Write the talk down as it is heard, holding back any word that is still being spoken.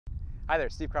Hi there,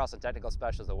 Steve Carlsen, Technical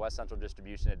Specialist at West Central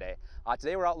Distribution today.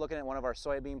 Today we're out looking at one of our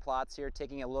soybean plots here,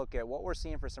 taking a look at what we're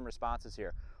seeing for some responses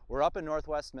here. We're up in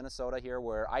northwest Minnesota here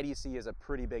where IDC is a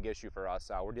pretty big issue for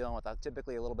us. We're dealing with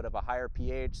typically a little bit of a higher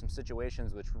pH, some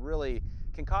situations which really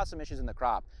can cause some issues in the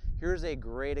crop. Here's a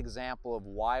great example of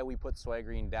why we put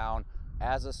Soygreen down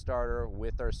as a starter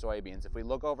with our soybeans. If we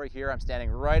look over here, I'm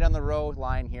standing right on the row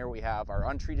line here. We have our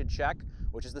untreated check,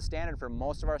 which is the standard for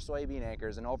most of our soybean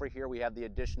acres. And over here we have the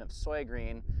addition of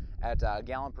Soygreen at a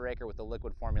gallon per acre with the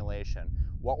liquid formulation.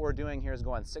 What we're doing here is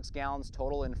going 6 gallons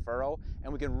total in furrow,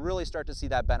 and we can really start to see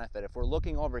that benefit. If we're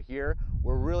looking over here,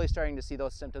 we're really starting to see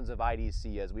those symptoms of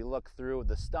IDC as we look through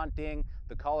the stunting,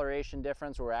 the coloration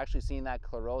difference, where we're actually seeing that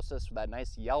chlorosis, that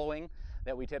nice yellowing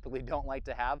that we typically don't like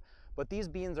to have. But these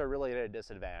beans are really at a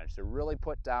disadvantage. They're really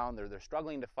put down, they're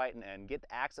struggling to fight and get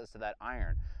access to that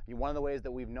iron. One of the ways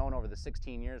that we've known over the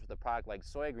 16 years with a product like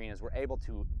Soygreen is we're able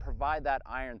to provide that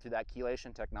iron through that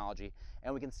chelation technology,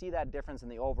 and we can see that difference in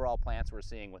the overall plants we're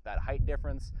seeing with that height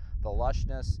difference, the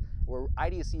lushness, where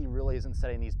IDC really isn't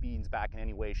setting these beans back in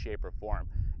any way, shape, or form.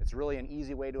 It's really an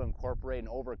easy way to incorporate and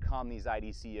overcome these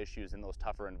IDC issues in those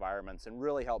tougher environments and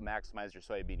really help maximize your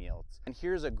soybean yields. And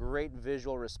here's a great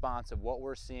visual response of what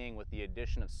we're seeing with the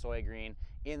addition of Soygreen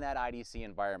in that IDC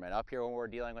environment. Up here when we're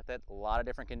dealing with it, a lot of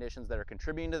different conditions that are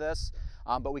contributing to this,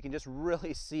 but we can just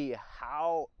really see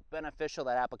how beneficial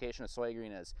that application of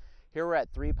Soygreen is. Here we're at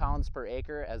 3 pounds per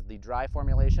acre as the dry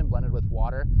formulation blended with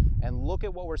water, and look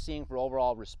at what we're seeing for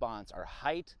overall response. Our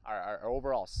height, our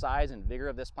overall size and vigor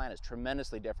of this plant is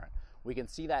tremendously different. We can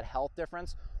see that health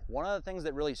difference. One of the things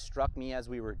that really struck me as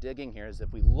we were digging here is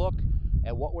if we look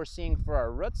at what we're seeing for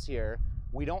our roots here,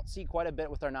 we don't see quite a bit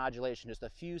with our nodulation, just a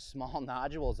few small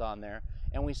nodules on there.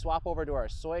 And we swap over to our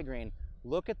Soygreen,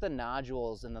 look at the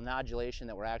nodules and the nodulation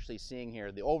that we're actually seeing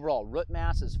here. The overall root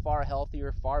mass is far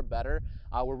healthier, far better.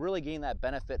 We're really getting that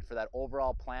benefit for that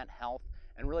overall plant health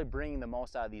and really bringing the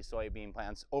most out of these soybean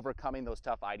plants, overcoming those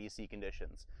tough IDC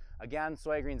conditions. Again,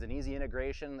 Soygreen's an easy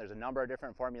integration. There's a number of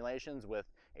different formulations with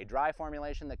a dry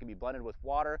formulation that can be blended with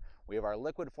water. We have our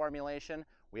liquid formulation.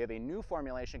 We have a new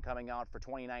formulation coming out for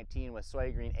 2019 with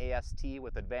Soygreen AST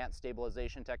with advanced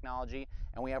stabilization technology.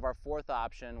 And we have our fourth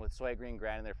option with Soygreen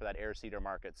granular for that air seeder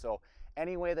market. So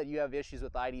any way that you have issues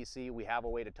with IDC, we have a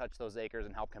way to touch those acres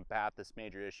and help combat this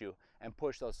major issue and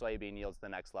push those soybean yields to the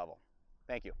next level.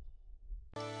 Thank you.